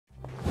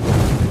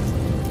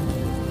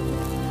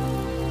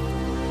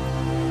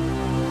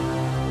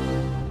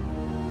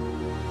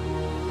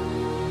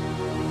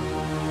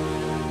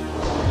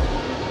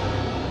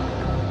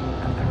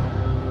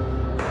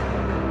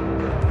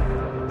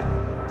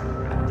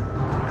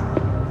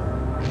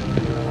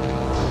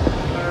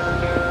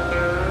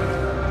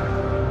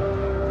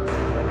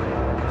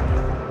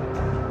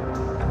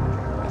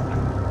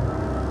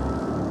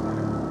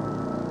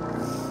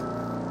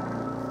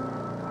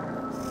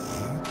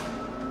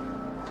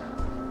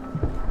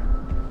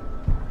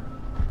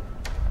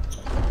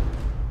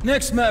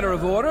Next matter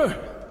of order.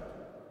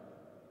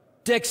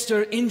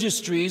 Dexter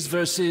Industries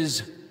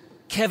versus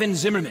Kevin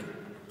Zimmerman.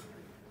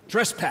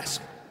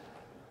 Trespassing.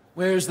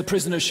 Where's the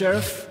prisoner,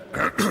 Sheriff?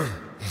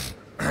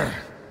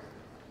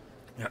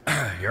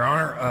 Your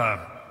Honor,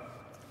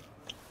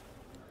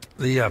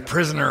 the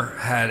prisoner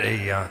had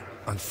a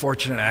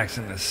unfortunate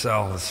accident in his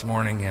cell this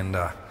morning, and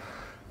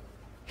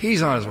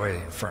he's on his way to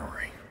the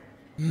infirmary.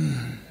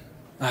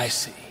 I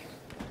see.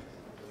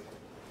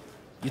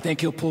 You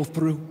think he'll pull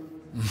through?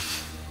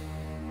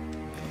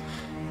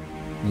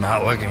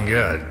 Not looking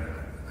good.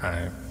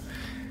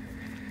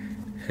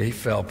 He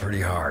fell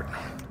pretty hard.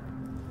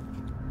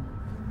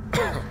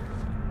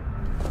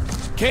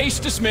 Case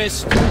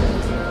dismissed.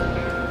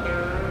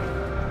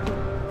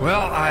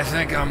 Well, I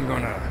think I'm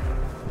gonna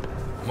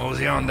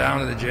mosey on down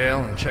to the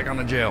jail and check on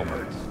the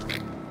jailbirds.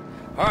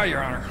 All right,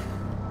 Your Honor.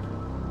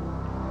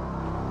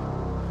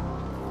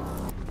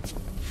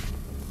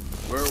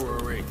 Where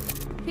were we?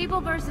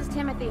 People versus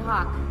Timothy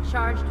Hawk,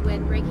 charged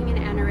with breaking and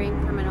entering,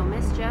 criminal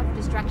mischief,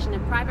 destruction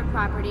of private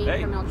property,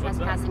 criminal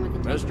trespassing with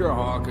intent. Mr.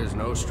 Hawk is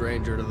no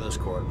stranger to this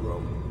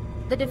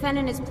courtroom. The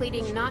defendant is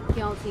pleading not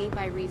guilty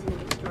by reason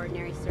of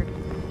extraordinary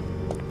circumstances.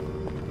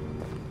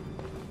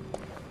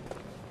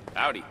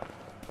 Howdy.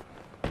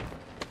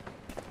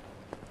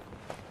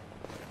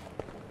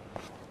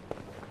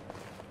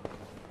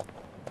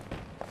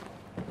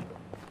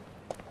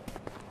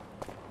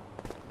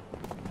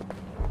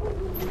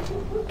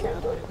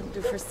 God, what I wouldn't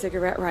do for a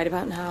cigarette right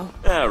about now.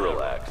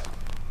 Relax.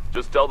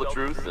 Just tell the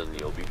truth and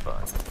you'll be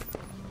fine.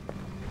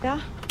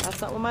 Yeah,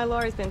 that's not what my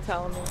lawyer's been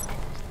telling me.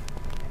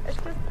 It's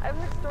just, I've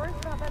heard stories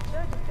about that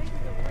judge. I think he's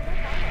a weird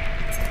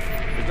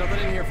fellow. There's nothing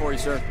in here for you,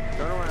 sir.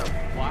 Turn around.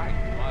 Why?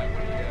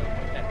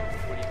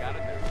 What do you got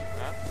in there?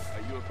 Huh?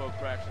 A UFO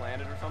crash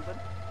landed or something?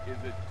 Is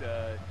it,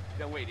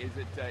 no wait, is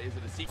it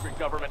a secret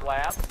government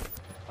lab?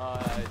 A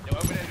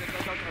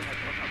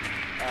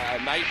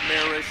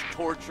nightmarish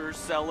torture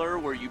cellar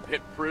where you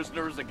pit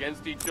prisoners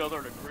against each other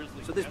in a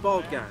grisly... So this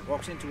bald guy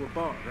walks into a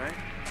bar, right?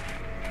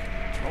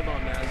 Hold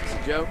on now, is this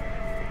a joke?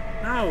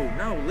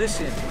 No,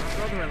 listen. My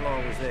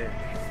brother-in-law was there.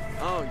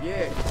 Oh,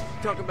 yeah.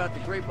 You're talking about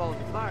the Great Balls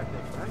of Fire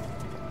thing, right?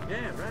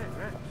 Yeah,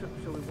 right. So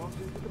he walks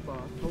into the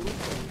bar, totally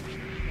cold,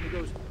 and he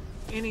goes,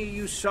 any of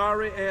you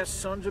sorry-ass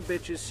sons of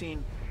bitches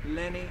seen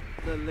Lenny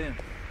the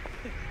Limp?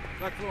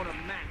 Like throwing a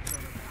match on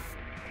him.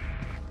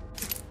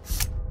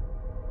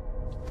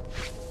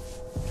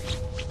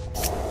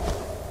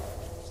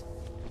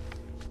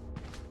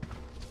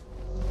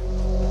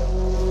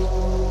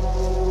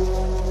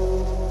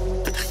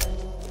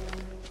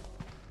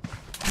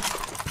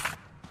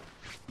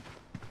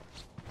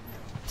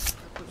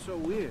 So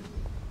weird.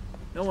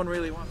 No one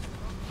really wants to talk.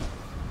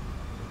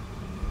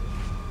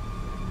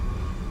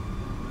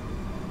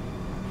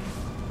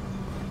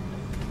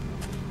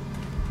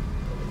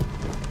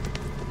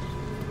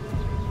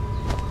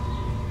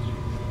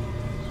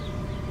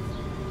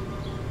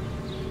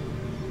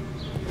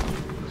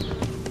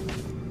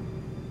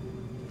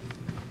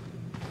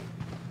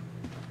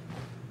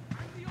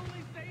 I'm the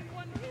only sane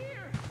one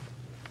here.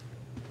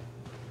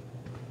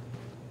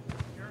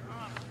 Your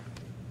Honor,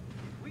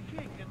 we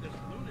can't get this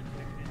lunatic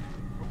in.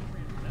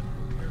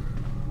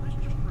 Let's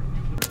just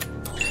review the...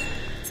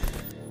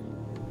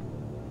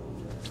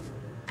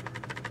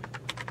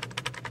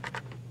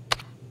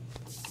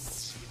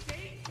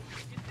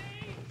 You see?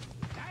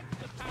 That's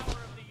the power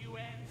of the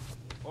UN.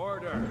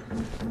 Order!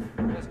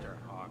 Mr.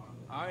 Hawk,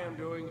 I am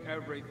doing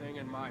everything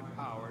in my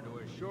power to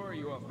assure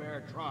you a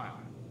fair trial.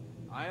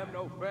 I am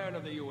no fan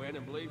of the UN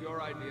and believe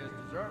your ideas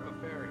deserve a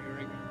fair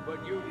hearing,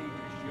 but you need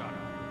to shut up.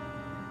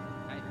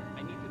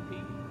 I need to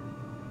pee.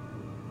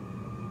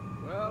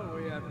 Well,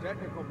 we have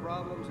technical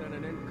problems and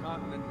an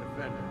incontinent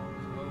defender,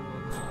 so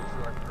we'll take a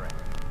short break.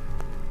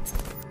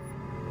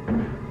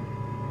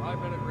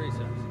 5-minute recess.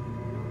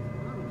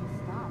 Why would you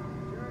stop?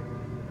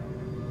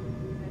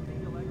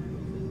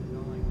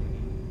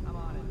 I'm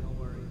on it, don't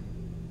worry.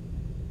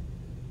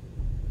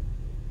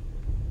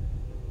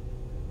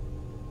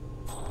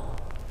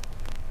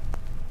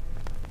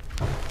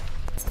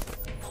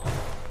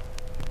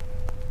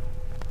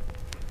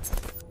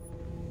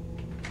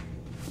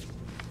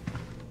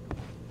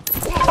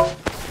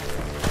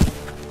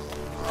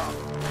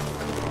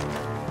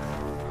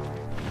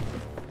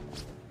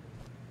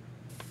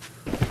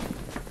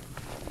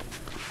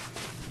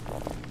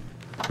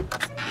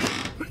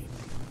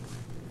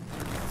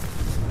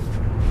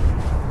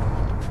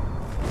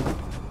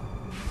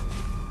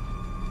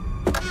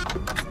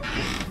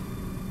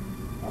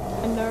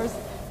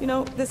 You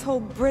know, this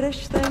whole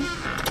British thing?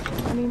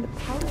 I mean, the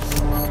powder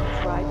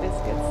dry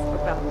biscuits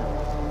about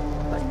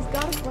nothing. But he's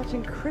got us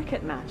watching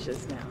cricket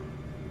matches now.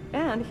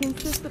 And he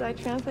insists that I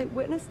translate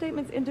witness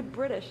statements into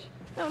British.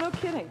 No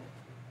kidding.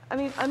 I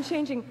mean, I'm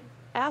changing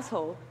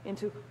asshole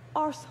into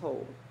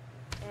arsehole.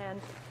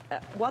 And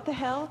what the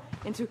hell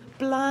into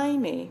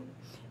blimey.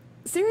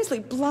 Seriously,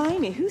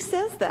 blimey, who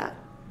says that?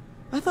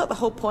 I thought the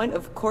whole point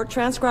of court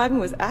transcribing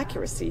was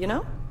accuracy, you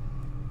know?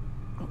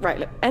 Right,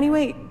 look,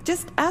 anyway,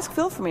 just ask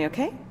Phil for me,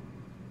 okay?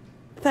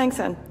 Thanks,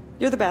 son.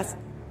 You're the best.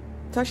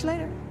 Talk to you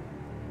later.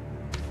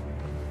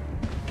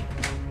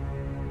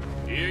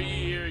 Hear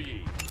ye, hear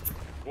ye.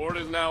 Court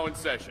is now in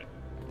session.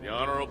 The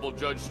Honorable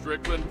Judge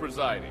Strickland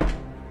presiding.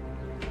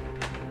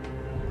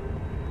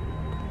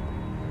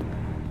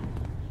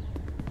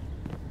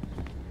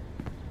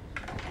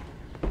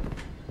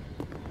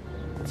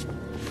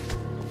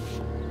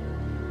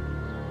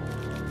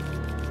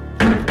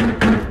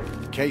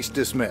 Case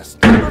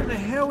dismissed. What the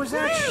hell was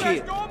that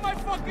shit? Go on my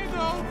fucking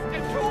nose,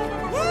 and 2 of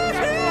them are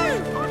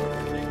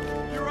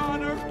protected. Your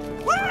Honor.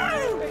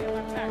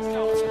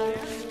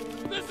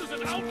 This is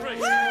an outrage!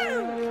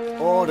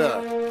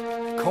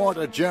 Order. Court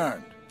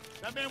adjourned.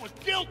 That man was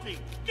guilty!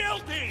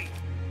 Guilty!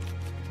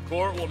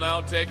 Court will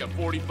now take a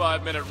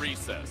 45-minute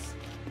recess.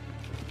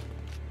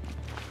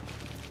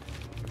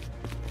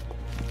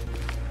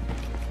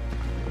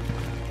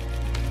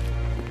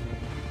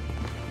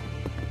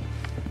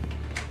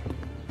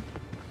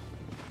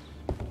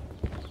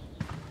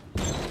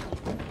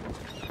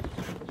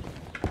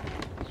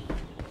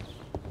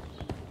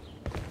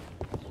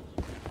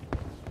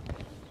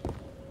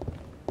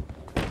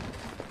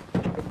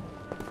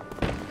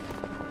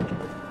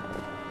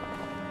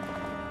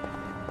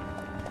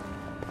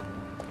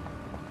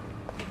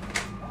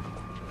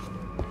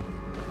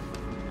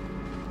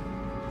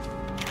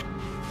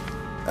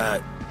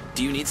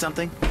 Do you need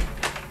something?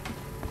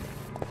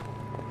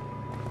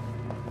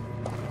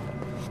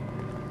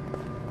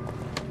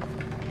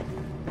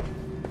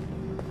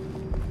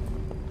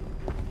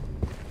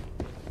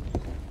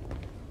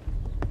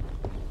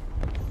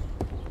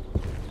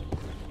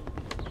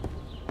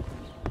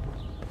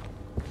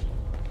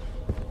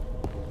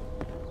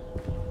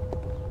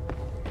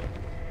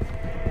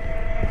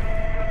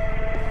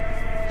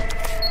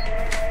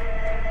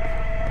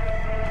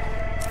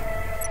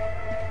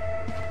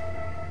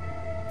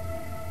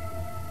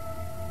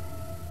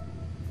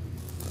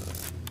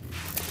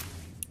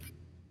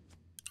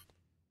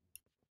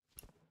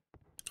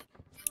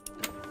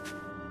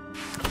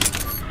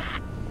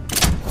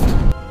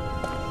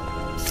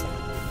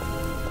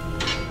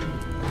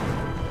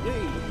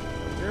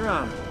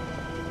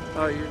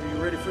 Oh, you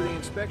ready for the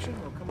inspection?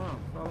 Well, come on,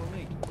 follow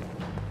me.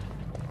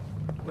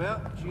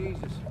 Well,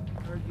 Jesus,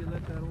 heard you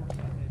let that old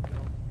head go.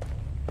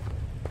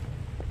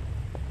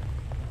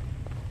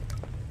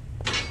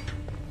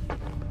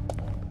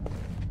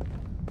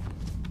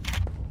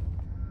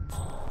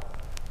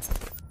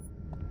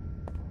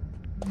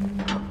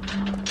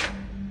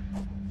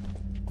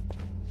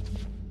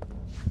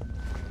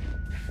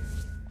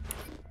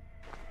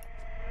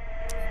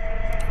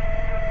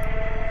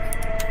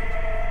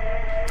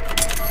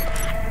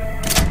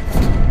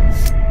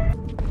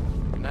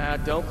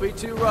 Don't be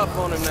too rough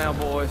on him now,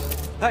 boys.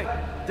 Hey,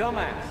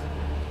 dumbass.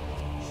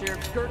 Sheriff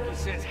Skurky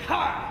says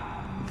hi!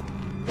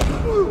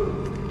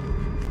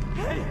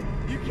 Hey,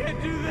 you can't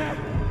do that!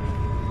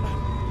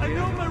 I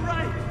know my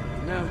right!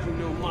 Now you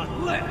know my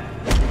left!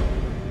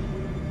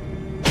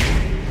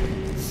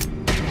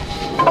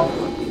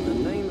 In the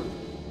name of...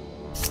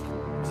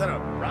 Is that a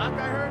rock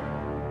I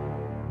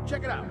heard?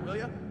 Check it out, will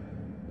ya?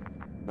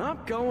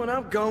 I'm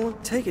going.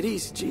 Take it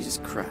easy, Jesus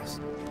Christ.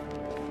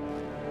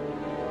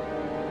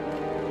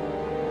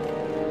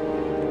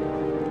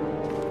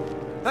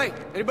 Hey,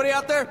 anybody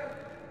out there?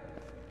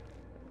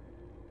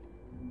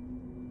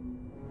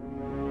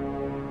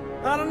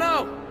 I don't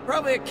know.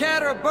 Probably a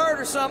cat or a bird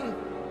or something.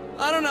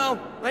 I don't know.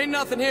 Ain't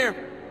nothing here.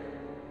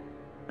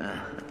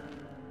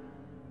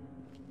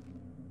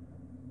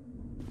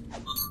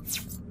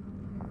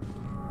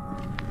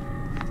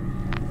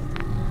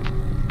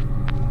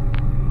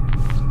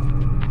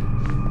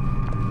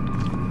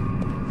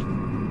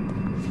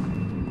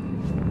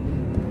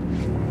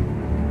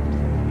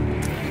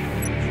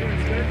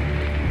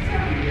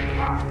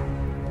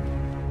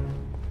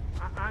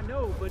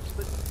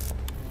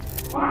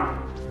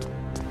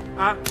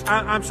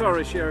 I'm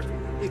sorry, Sheriff.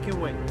 It can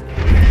wait.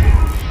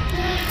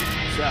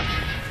 So,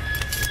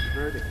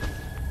 verdict.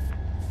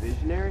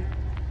 Visionary?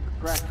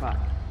 Crackpot?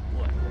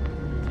 What?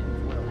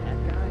 Tinfoil hat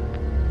guy?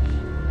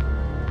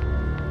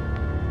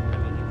 I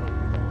mean, he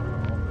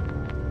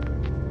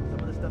some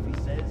of the stuff he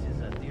says is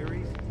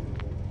theories.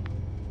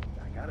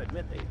 I gotta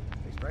admit, they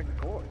strike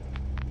a chord.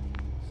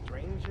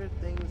 Stranger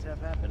things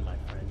have happened, my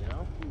friend, you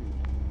know?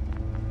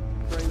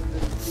 Strange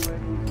things do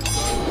every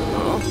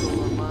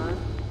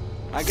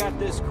I got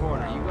this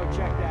corner. You go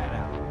check that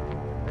out.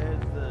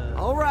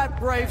 All right,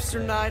 brave Sir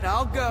Knight,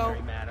 I'll go.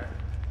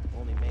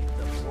 Only makes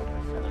up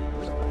 4% of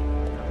your stuff.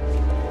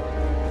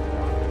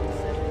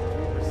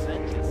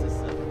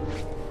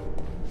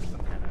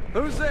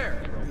 Who's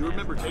there? You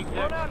remember taking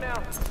Slow down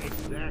now.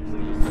 Exactly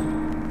the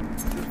same.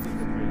 Just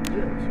think of it.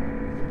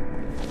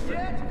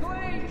 Yeah, it's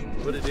clean.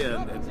 Put it in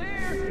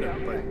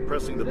and, by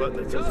pressing the button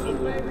that says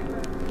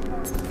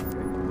open.